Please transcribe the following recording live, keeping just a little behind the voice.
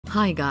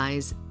Hi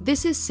guys,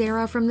 this is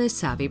Sarah from The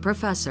Savvy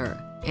Professor,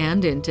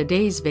 and in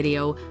today's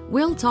video,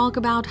 we'll talk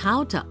about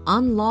how to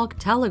unlock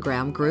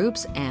Telegram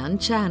groups and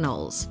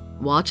channels.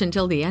 Watch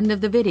until the end of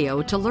the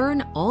video to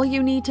learn all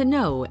you need to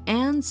know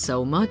and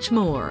so much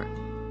more.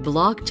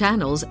 Blocked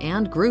channels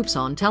and groups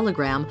on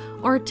Telegram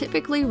are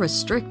typically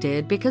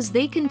restricted because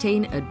they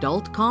contain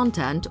adult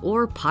content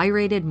or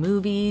pirated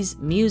movies,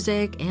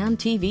 music, and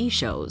TV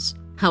shows.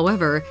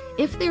 However,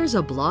 if there's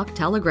a blocked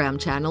Telegram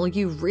channel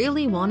you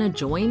really want to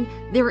join,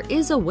 there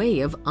is a way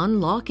of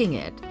unlocking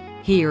it.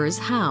 Here's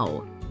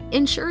how.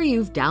 Ensure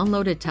you've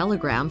downloaded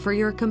Telegram for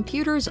your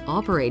computer's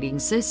operating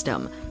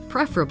system,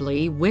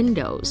 preferably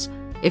Windows.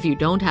 If you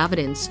don't have it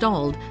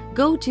installed,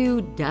 go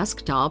to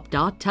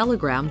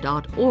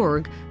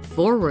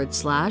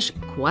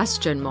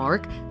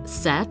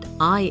desktop.telegram.org/set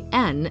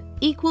IN=en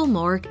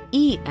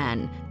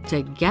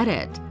to get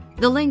it.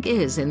 The link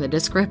is in the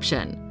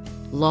description.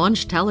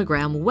 Launch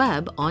Telegram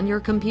Web on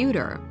your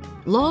computer.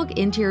 Log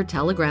into your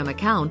Telegram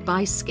account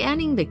by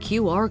scanning the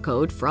QR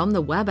code from the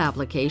web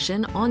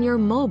application on your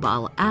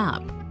mobile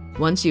app.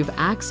 Once you've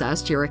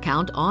accessed your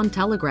account on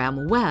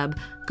Telegram Web,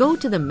 go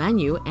to the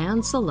menu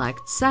and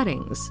select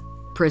Settings.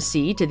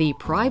 Proceed to the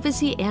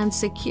Privacy and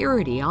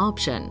Security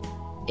option.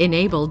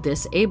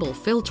 Enable/disable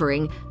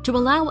filtering to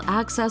allow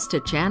access to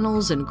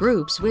channels and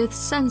groups with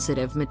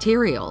sensitive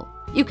material.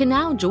 You can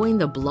now join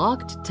the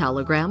blocked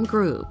Telegram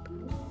group.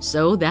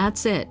 So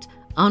that's it.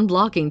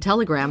 Unblocking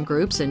Telegram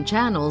groups and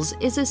channels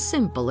is as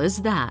simple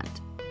as that.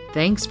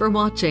 Thanks for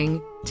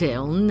watching.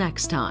 Till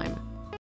next time.